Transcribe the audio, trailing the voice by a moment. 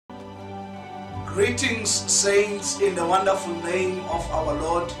Greetings, saints, in the wonderful name of our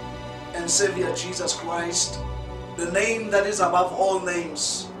Lord and Savior Jesus Christ, the name that is above all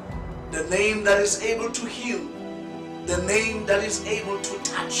names, the name that is able to heal, the name that is able to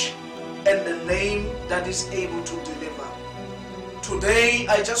touch, and the name that is able to deliver. Today,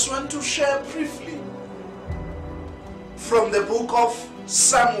 I just want to share briefly from the book of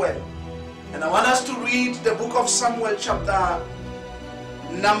Samuel, and I want us to read the book of Samuel chapter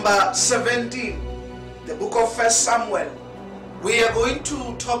number 17, the book of 1 Samuel. We are going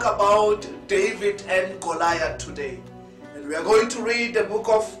to talk about David and Goliath today. And we are going to read the book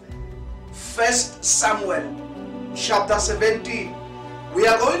of 1 Samuel chapter 17. We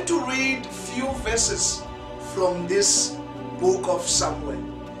are going to read few verses from this book of Samuel.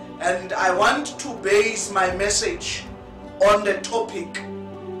 And I want to base my message on the topic,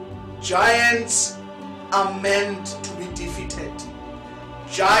 giants are meant to be defeated.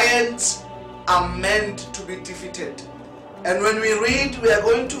 Giants are meant to be defeated. And when we read, we are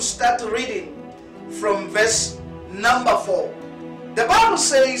going to start reading from verse number 4. The Bible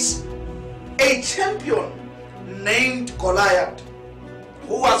says, a champion named Goliath,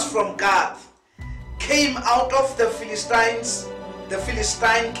 who was from Gath, came out of the Philistine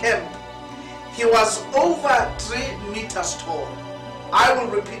camp. He was over 3 meters tall. I will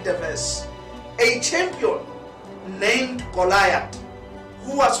repeat the verse. A champion named Goliath,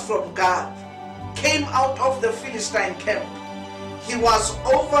 who was from Gath, came out of the Philistine camp. He was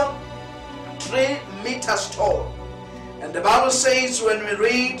over 3 meters tall. And the Bible says, when we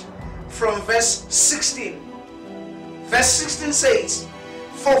read from verse 16, verse 16 says,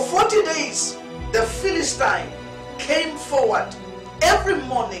 for 40 days the Philistine came forward every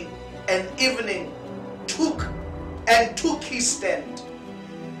morning and evening, took his stand.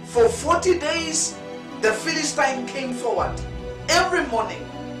 For 40 days the Philistine came forward every morning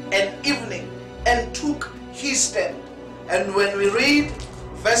and evening and took his stand. And when we read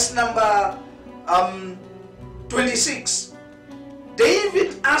verse number 26,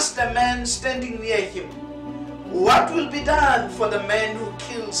 David asked the man standing near him, what will be done for the man who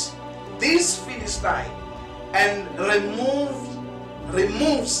kills this Philistine and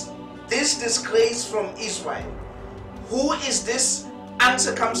removes this disgrace from Israel? Who is this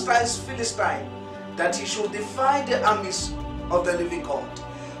uncircumcised Philistine that he should defy the armies of the living God?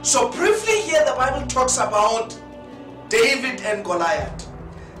 So briefly here the Bible talks about David and Goliath.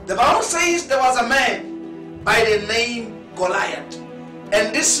 The Bible says there was a man by the name Goliath,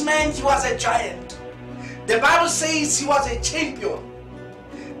 and this man, he was a giant. The Bible says he was a champion.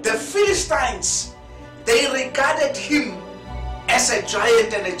 The Philistines, they regarded him as a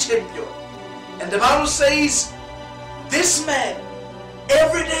giant and a champion. And the Bible says this man,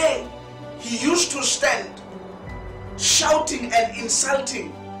 every day he used to stand shouting and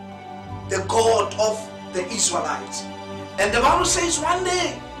insulting the God of the Israelites. And the Bible says one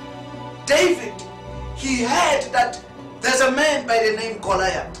day, David, he heard that there's a man by the name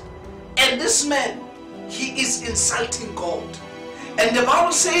Goliath. And this man, he is insulting God. And the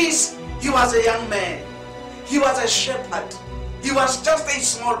Bible says he was a young man. He was a shepherd. He was just a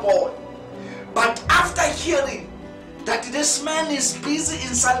small boy. But after hearing that this man is busy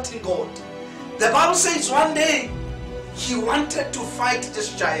insulting God, the Bible says one day he wanted to fight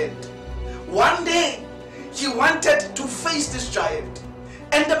this giant. One day he wanted to face this giant.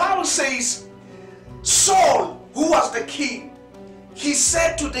 And the Bible says Saul, who was the king, he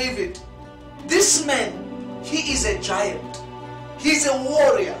said to David, this man, he is a giant. He's a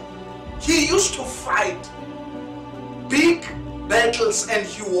warrior. He used to fight big battles and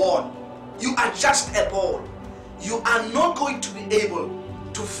he won. You are just a boy. You are not going to be able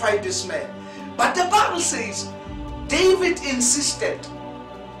to fight this man. But the Bible says David insisted,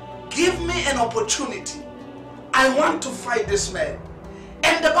 give me an opportunity. I want to fight this man.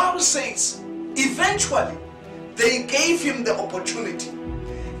 And the Bible says eventually they gave him the opportunity.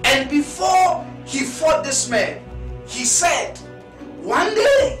 And before he fought this man, he said, one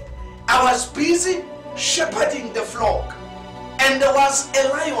day I was busy shepherding the flock, and there was a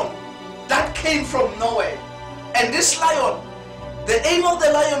lion that came from nowhere. And this lion, the aim of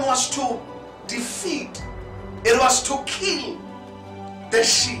the lion was to defeat, it was to kill the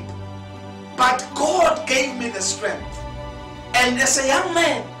sheep. But God gave me the strength. And as a young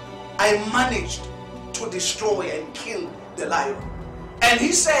man, I managed to destroy and kill the lion. And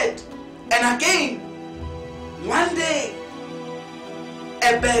he said, and again, one day,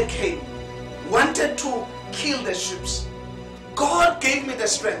 a bear came, wanted to kill the sheep. God gave me the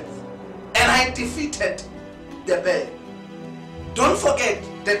strength, and I defeated the bear. Don't forget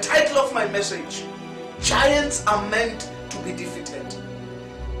the title of my message, giants are meant to be defeated.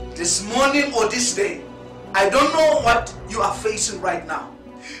 this morning or this day, I don't know what you are facing right now.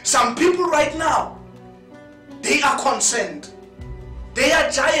 Some people right now, they are concerned.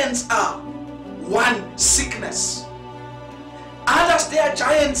 Their giants are, one, sickness. Others, their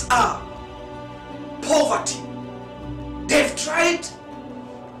giants are poverty. They've tried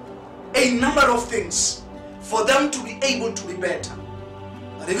a number of things for them to be able to be better.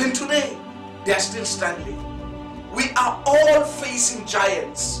 But even today, they are still struggling. We are all facing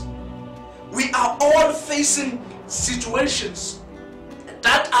giants. We are all facing situations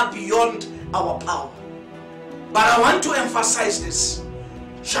that are beyond our power. But I want to emphasize this.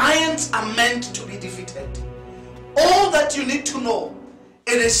 Giants are meant to be defeated. All that you need to know,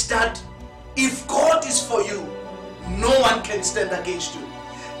 it is that if God is for you, no one can stand against you.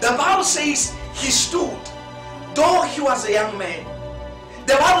 The Bible says he stood, though he was a young man.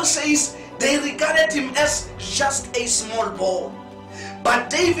 The Bible says they regarded him as just a small boy.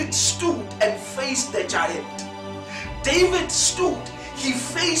 But David stood and faced the giant. David stood, he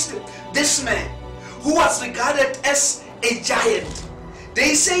faced this man who was regarded as a giant.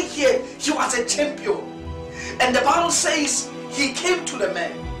 They say here he was a champion. And the Bible says he came to the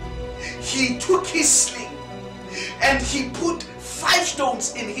man. He took his sling and he put 5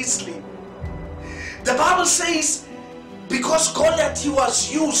 stones in his sling. The Bible says because Goliath, he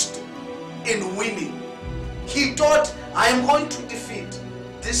was used in winning. He thought, I am going to defeat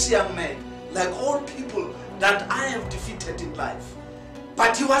this young man like all people that I have defeated in life.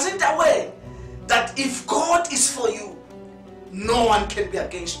 But he wasn't aware that if God is for you, no one can be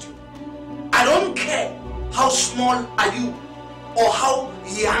against you. I don't care how small are you or how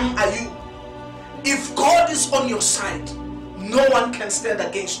young are you. If God is on your side, no one can stand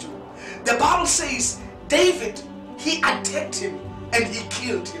against you. The Bible says David, he attacked him and he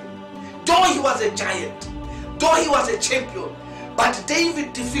killed him. Though he was a giant, though he was a champion, but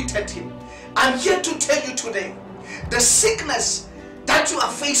David defeated him. I'm here to tell you today, the sickness that you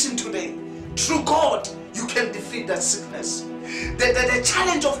are facing today, through God, you can defeat that sickness. The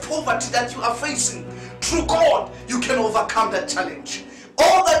challenge of poverty that you are facing, through God, you can overcome that challenge.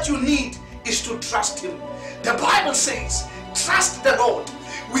 All that you need is to trust him. The Bible says, trust the Lord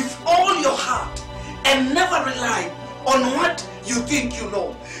with all your heart and never rely on what you think you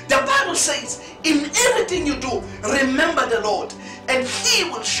know. The Bible says, in everything you do, remember the Lord and he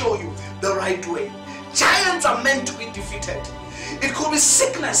will show you the right way. Giants are meant to be defeated. It could be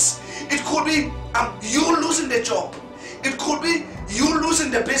sickness. It could be you losing the job. It could be you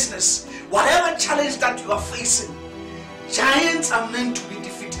losing the business. Whatever challenge that you are facing, giants are meant to be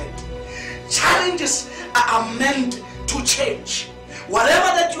defeated. Challenges are meant to change. Whatever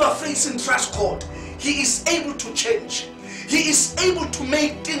that you are facing, trust God. He is able to change. He is able to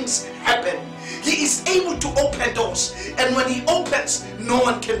make things happen. He is able to open doors. And when he opens, no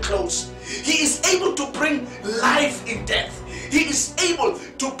one can close. He is able to bring life in death. He is able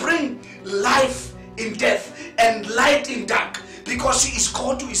to bring life in death and light in dark, because he is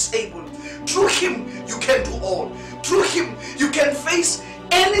God who is able. Through him, you can do all. Through him, you can face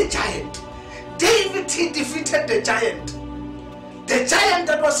any giant. David, he defeated the giant. The giant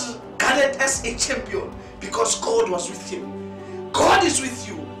that was regarded as a champion, because God was with him. God is with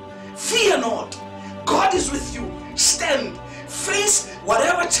you. Fear not. God is with you. Stand. Face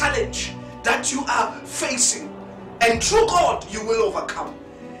whatever challenge that you are facing. And through God, you will overcome.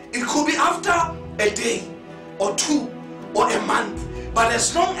 It could be after a day or 2 or a month. But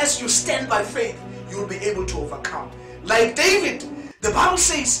as long as you stand by faith, you will be able to overcome. Like David, the Bible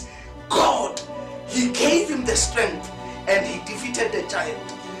says, God, he gave him the strength and he defeated the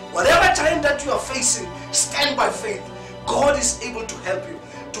giant. Whatever giant that you are facing, stand by faith. God is able to help you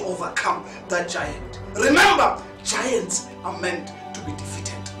to overcome that giant. Remember, giants are meant to be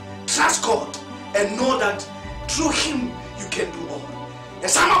defeated. Trust God and know that through him you can do all.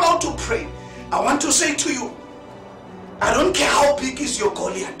 As I'm about to pray, I want to say to you, I don't care how big is your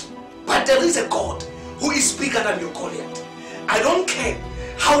Goliath, but there is a God who is bigger than your Goliath. I don't care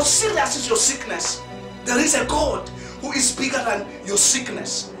how serious is your sickness, there is a God who is bigger than your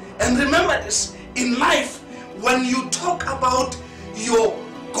sickness. And remember this, in life, when you talk about your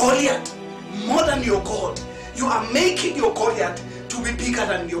Goliath more than your God, you are making your Goliath to be bigger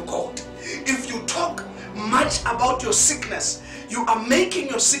than your God. If you talk much about your sickness, you are making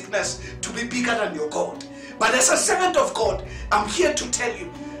your sickness to be bigger than your God. But as a servant of God, I'm here to tell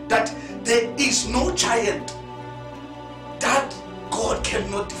you that there is no giant that God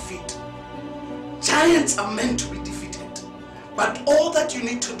cannot defeat. Giants are meant to be defeated. But all that you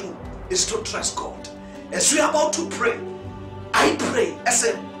need to do is to trust God. As we are about to pray, I pray as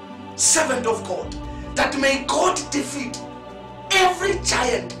a servant of God that may God defeat every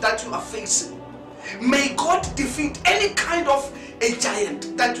giant that you are facing. May God defeat any kind of a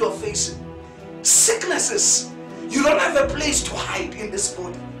giant that you are facing. Sicknesses, you don't have a place to hide in this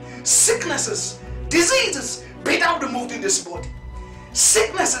body. Sicknesses, diseases, be thou removed in this body.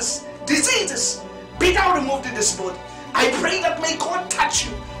 Sicknesses, diseases, be thou removed in this body. I pray that may God touch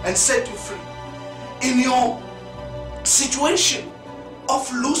you and set you free. In your situation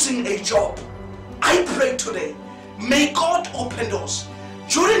of losing a job, I pray today, may God open doors.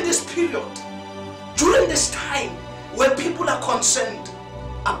 During this period, during this time where people are concerned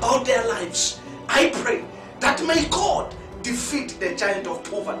about their lives, I pray that may God defeat the giant of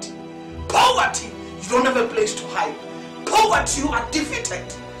poverty. Poverty, you don't have a place to hide. Poverty, you are defeated.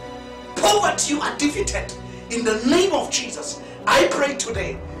 Poverty, you are defeated. In the name of Jesus, I pray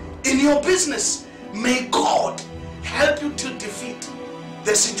today, in your business, may God help you to defeat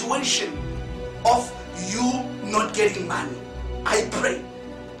the situation of you not getting money. I pray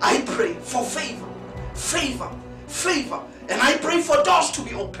for favor, and I pray for doors to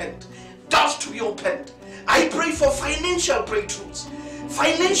be opened, I pray for financial breakthroughs,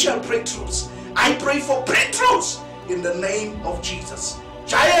 I pray for breakthroughs in the name of Jesus.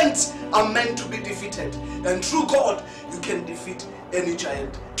 Giants are meant to be defeated, and through God you can defeat any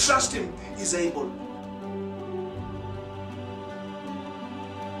giant. Trust Him, He's able.